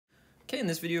Okay, in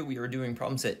this video we are doing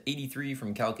problem set 83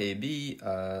 from Calc AB.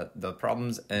 The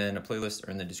problems and a playlist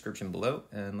are in the description below,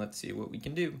 and let's see what we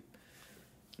can do.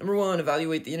 Number one,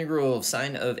 evaluate the integral of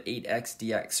sine of 8x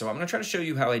dx. So I'm going to try to show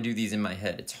you how I do these in my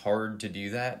head. It's hard to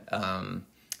do that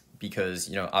because,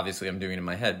 obviously I'm doing it in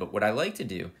my head, but what I like to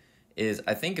do is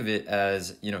I think of it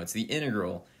as, it's the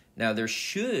integral. Now there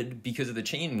should, because of the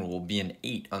chain rule, be an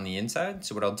 8 on the inside.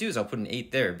 So what I'll do is I'll put an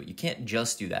 8 there, but you can't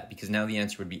just do that because now the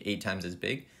answer would be 8 times as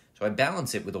big. So I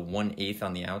balance it with a 1/8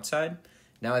 on the outside.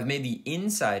 Now I've made the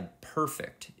inside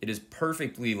perfect. It is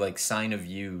perfectly like sine of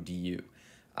u du.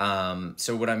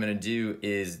 So what I'm going to do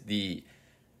is the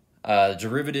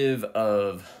derivative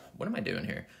of, what am I doing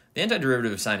here? The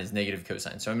antiderivative of sine is negative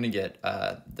cosine. So I'm going to get,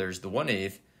 there's the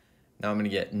 1/8. Now I'm going to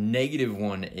get negative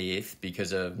 1/8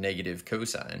 because of negative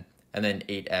cosine, and then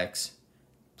 8x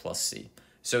plus c.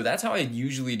 So that's how I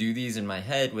usually do these in my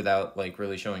head without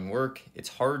really showing work. It's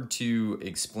hard to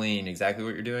explain exactly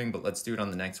what you're doing, but let's do it on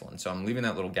the next one. So I'm leaving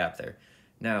that little gap there.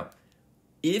 Now,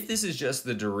 if this is just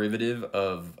the derivative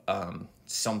of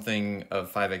something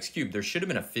of 5x cubed, there should have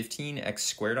been a 15x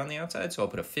squared on the outside. So I'll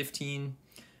put a 15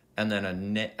 and then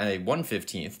a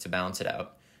 1/15 to balance it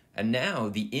out. And now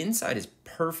the inside is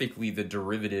perfectly the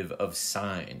derivative of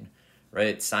sine,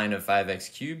 right? Sine of 5x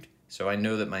cubed. So I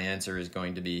know that my answer is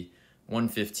going to be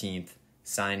 1/15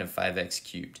 sine of 5x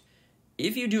cubed.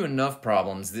 If you do enough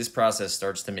problems, this process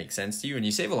starts to make sense to you, and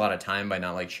you save a lot of time by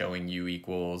not showing u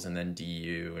equals and then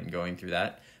du and going through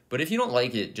that. But if you don't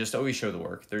like it, just always show the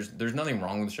work. There's nothing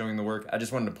wrong with showing the work. I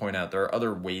just wanted to point out there are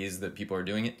other ways that people are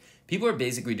doing it. People are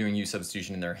basically doing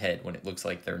u-substitution in their head when it looks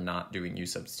like they're not doing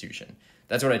u-substitution.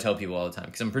 That's what I tell people all the time,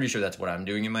 because I'm pretty sure that's what I'm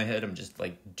doing in my head. I'm just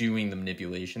doing the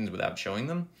manipulations without showing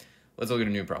them. Let's look at a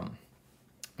new problem.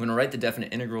 I'm going to write the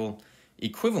definite integral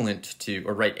equivalent to,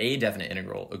 or write a definite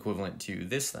integral equivalent to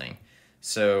this thing.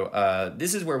 So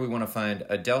this is where we want to find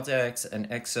a delta x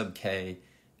and x sub k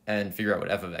and figure out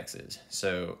what f of x is.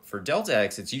 So for delta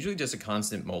x, it's usually just a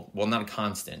constant, well, not a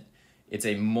constant, it's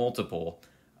a multiple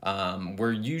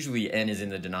where usually n is in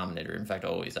the denominator. In fact,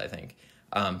 always, I think.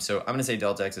 So I'm going to say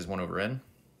delta x is 1 over n.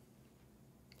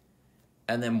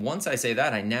 And then once I say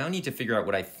that, I now need to figure out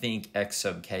what I think x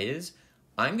sub k is.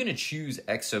 I'm going to choose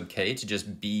x sub k to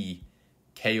just be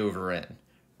k over n,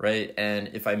 right? And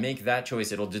if I make that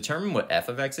choice, it'll determine what f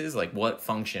of x is, what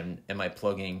function am I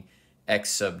plugging x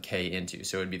sub k into.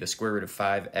 So it would be the square root of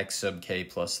 5x sub k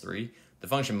plus 3. The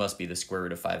function must be the square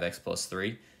root of 5x plus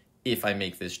 3 if I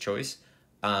make this choice.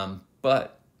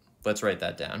 But let's write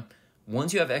that down.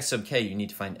 Once you have x sub k, you need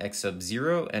to find x sub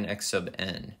 0 and x sub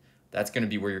n. That's going to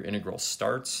be where your integral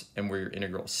starts and where your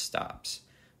integral stops.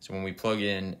 So when we plug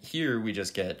in here, we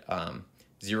just get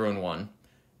 0 and 1.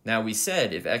 Now we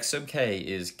said if x sub k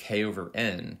is k over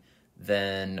n,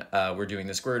 then we're doing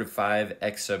the square root of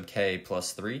 5x sub k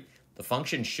plus 3. The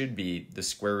function should be the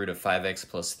square root of 5x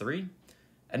plus 3.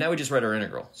 And now we just write our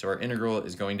integral. So our integral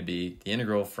is going to be the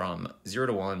integral from 0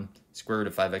 to 1, square root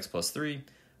of 5x plus 3,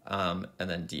 and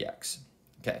then dx.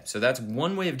 Okay, so that's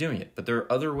one way of doing it, but there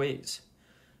are other ways.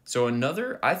 So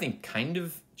another, I think, kind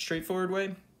of straightforward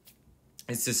way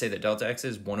is to say that delta x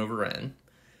is 1 over n.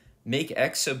 Make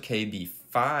x sub k be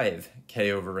 5k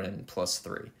over n plus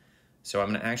 3. So I'm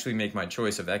going to actually make my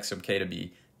choice of x sub k to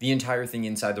be the entire thing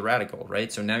inside the radical,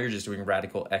 right? So now you're just doing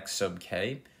radical x sub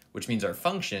k, which means our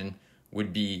function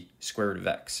would be square root of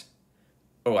x.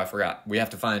 Oh, I forgot. We have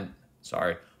to find,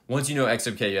 once you know x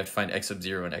sub k, you have to find x sub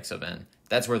 0 and x sub n.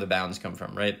 That's where the bounds come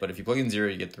from, right? But if you plug in 0,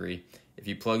 you get 3. If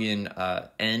you plug in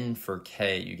n for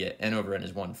k, you get n over n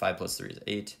is 1. 5 plus 3 is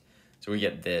 8. So we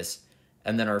get this.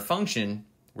 And then our function,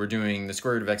 we're doing the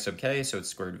square root of x sub k, so it's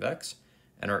square root of x.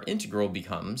 And our integral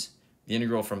becomes the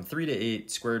integral from 3 to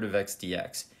 8 square root of x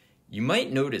dx. You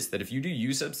might notice that if you do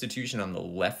u substitution on the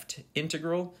left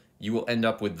integral, you will end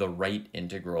up with the right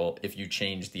integral if you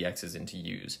change the x's into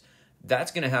u's.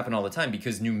 That's going to happen all the time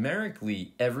because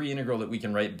numerically, every integral that we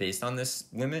can write based on this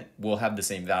limit will have the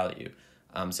same value.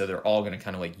 So they're all going to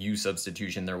kind of u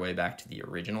substitution their way back to the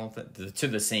original, to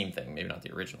the same thing, maybe not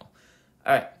the original.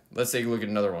 All right, let's take a look at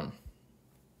another one.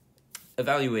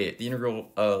 Evaluate the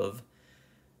integral of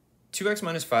 2x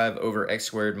minus 5 over x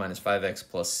squared minus 5x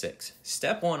plus 6.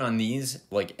 Step one on these,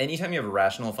 anytime you have a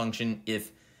rational function,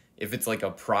 if it's a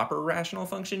proper rational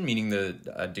function, meaning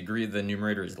the degree of the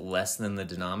numerator is less than the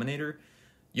denominator,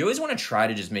 you always want to try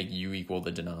to just make u equal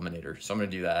the denominator. So I'm going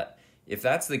to do that. If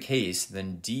that's the case,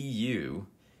 then du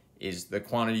is the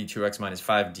quantity 2x minus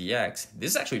 5 dx.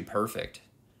 This is actually perfect,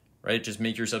 right? Just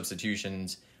make your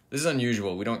substitutions. This is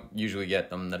unusual. We don't usually get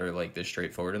them that are this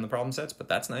straightforward in the problem sets, but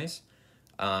that's nice.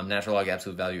 Natural log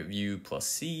absolute value of u plus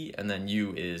c, and then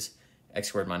u is x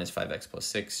squared minus 5x plus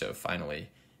 6. So finally,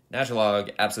 natural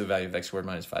log, absolute value of x squared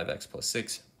minus 5x plus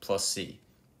 6 plus c.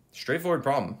 Straightforward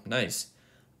problem. Nice.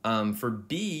 For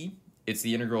b, it's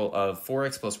the integral of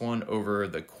 4x plus 1 over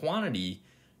the quantity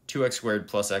 2x squared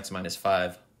plus x minus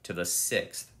 5 to the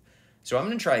 6th. So I'm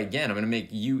going to try again. I'm going to make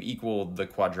u equal the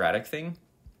quadratic thing.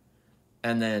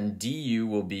 And then du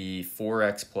will be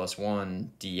 4x plus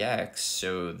 1 dx.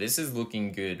 So this is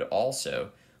looking good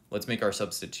also. Let's make our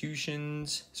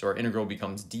substitutions. So our integral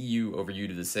becomes du over u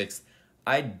to the 6th.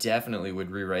 I definitely would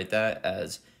rewrite that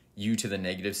as u to the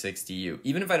negative 6 du.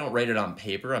 Even if I don't write it on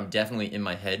paper, I'm definitely in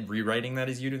my head rewriting that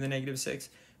as u to the negative 6,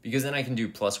 because then I can do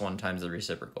plus 1 times the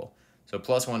reciprocal. So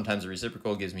plus 1 times the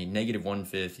reciprocal gives me negative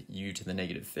 1/5 u to the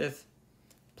negative 5th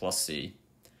plus c.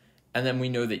 And then we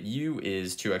know that u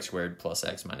is 2x squared plus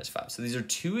x minus 5. So these are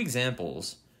two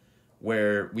examples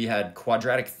where we had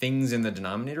quadratic things in the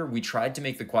denominator. We tried to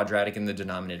make the quadratic in the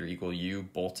denominator equal u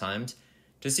both times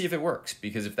to see if it works,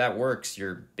 because if that works,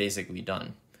 you're basically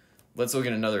done. Let's look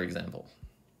at another example.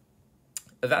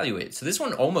 Evaluate. So this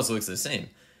one almost looks the same.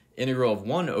 Integral of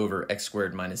 1 over x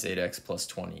squared minus 8x plus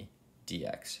 20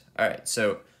 dx. All right,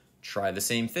 so try the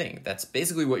same thing. That's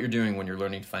basically what you're doing when you're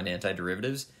learning to find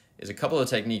antiderivatives, is a couple of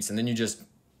techniques, and then you just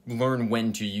learn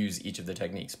when to use each of the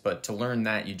techniques. But to learn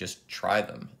that, you just try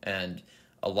them. And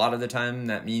a lot of the time,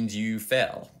 that means you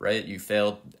fail, right? You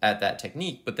fail at that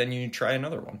technique, but then you try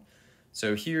another one.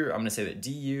 So here, I'm going to say that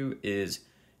du is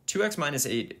 2x minus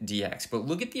 8 dx. But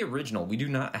look at the original. We do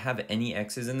not have any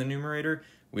x's in the numerator.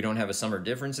 We don't have a sum or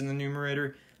difference in the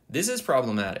numerator. This is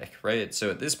problematic, right? So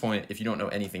at this point, if you don't know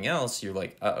anything else, you're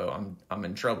like, uh-oh, I'm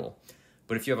in trouble.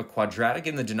 But if you have a quadratic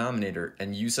in the denominator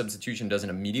and u-substitution doesn't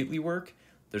immediately work,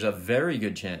 there's a very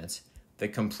good chance that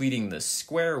completing the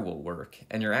square will work.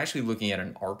 And you're actually looking at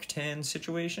an arctan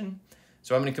situation.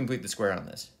 So I'm going to complete the square on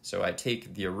this. So I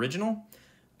take the original,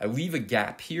 I leave a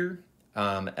gap here,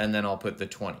 and then I'll put the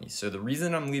 20. So the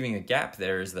reason I'm leaving a gap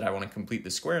there is that I want to complete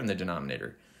the square in the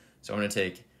denominator. So I'm going to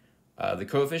take the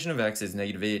coefficient of x is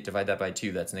negative 8, divide that by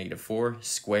 2, that's negative 4.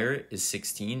 Square is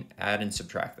 16, add and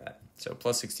subtract that. So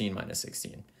plus 16 minus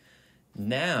 16.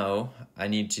 Now I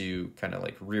need to kind of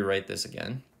like rewrite this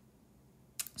again.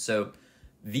 So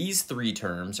these three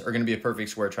terms are going to be a perfect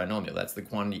square trinomial. That's the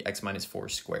quantity x minus 4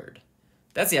 squared.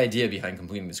 That's the idea behind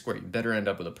completing the square. You better end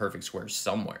up with a perfect square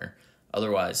somewhere.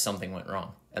 Otherwise, something went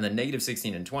wrong. And then negative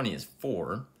 16 and 20 is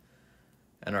 4,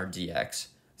 and our dx.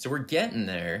 So we're getting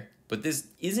there, but this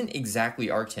isn't exactly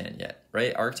arctan yet,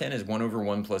 right? Arctan is 1 over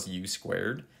 1 plus u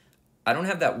squared. I don't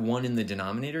have that 1 in the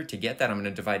denominator. To get that, I'm going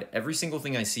to divide every single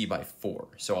thing I see by 4.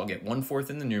 So I'll get 1/4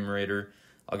 in the numerator.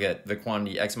 I'll get the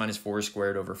quantity x minus 4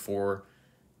 squared over 4,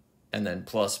 and then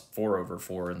plus 4 over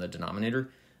 4 in the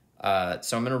denominator.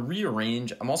 So I'm going to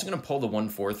rearrange. I'm also going to pull the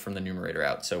 1/4 from the numerator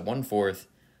out. So 1/4,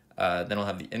 then I'll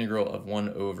have the integral of 1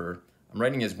 over, I'm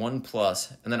writing as 1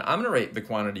 plus, and then I'm going to write the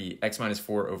quantity x minus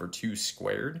 4 over 2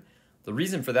 squared. The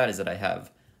reason for that is that I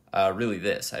have really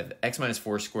this. I have x minus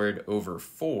 4 squared over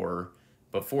 4,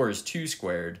 but 4 is 2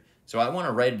 squared. So I want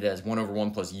to write it as 1 over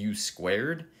 1 plus u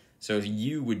squared. So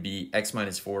u would be x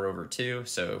minus 4 over 2.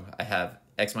 So I have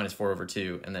x minus 4 over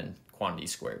 2 and then quantity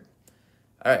squared.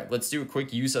 All right, let's do a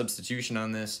quick u substitution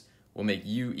on this. We'll make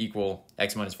u equal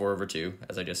x minus 4 over 2,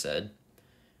 as I just said,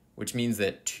 which means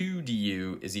that 2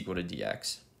 du is equal to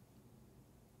dx.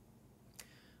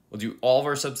 We'll do all of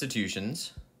our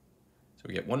substitutions. So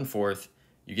we get 1/4.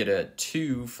 You get a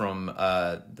 2 from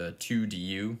the 2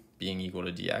 du being equal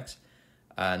to dx.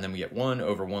 And then we get 1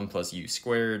 over 1 plus u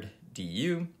squared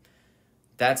du.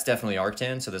 That's definitely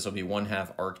arctan, so this will be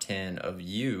 1/2 arctan of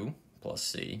u plus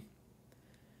c.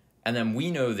 And then we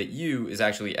know that u is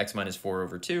actually x minus 4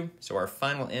 over 2, so our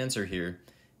final answer here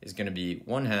is going to be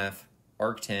 1/2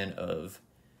 arctan of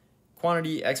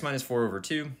quantity x minus 4 over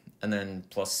 2, and then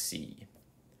plus c.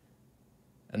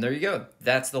 And there you go.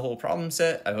 That's the whole problem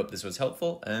set. I hope this was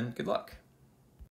helpful, and good luck.